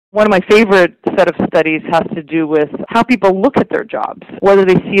One of my favorite set of studies has to do with how people look at their jobs, whether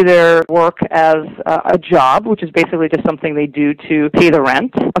they see their work as a job, which is basically just something they do to pay the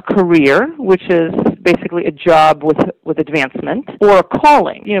rent, a career, which is basically a job with advancement, or a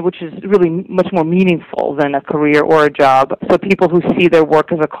calling, which is really much more meaningful than a career or a job. So people who see their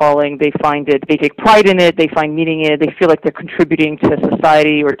work as a calling, they take pride in it, they find meaning in it, they feel like they're contributing to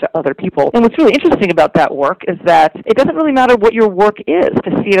society or to other people. And what's really interesting about that work is that it doesn't really matter what your work is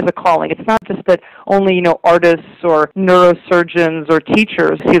to see it as a calling. It's not just that only, artists or neurosurgeons or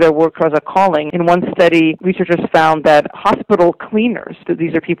teachers see their work as a calling. In one study, researchers found that hospital cleaners,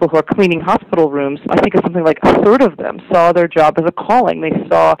 these are people who are cleaning hospital rooms, I think it's something like a third of them saw their job as a calling. They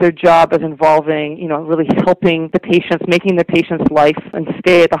saw their job as involving, really helping the patients, making the patient's life and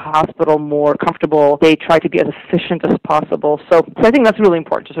stay at the hospital more comfortable. They try to be as efficient as possible. So I think that's really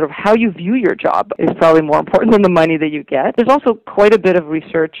important. Just sort of how you view your job is probably more important than the money that you get. There's also quite a bit of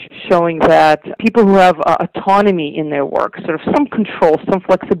research showing that people who have autonomy in their work, sort of some control, some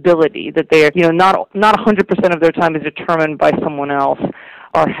flexibility, that they're, not 100% of their time is determined by someone else,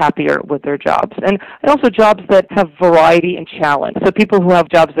 are happier with their jobs. And also jobs that have variety and challenge. So people who have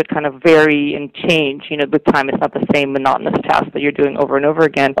jobs that kind of vary and change, with time, it's not the same monotonous task that you're doing over and over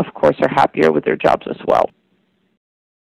again, of course, are happier with their jobs as well.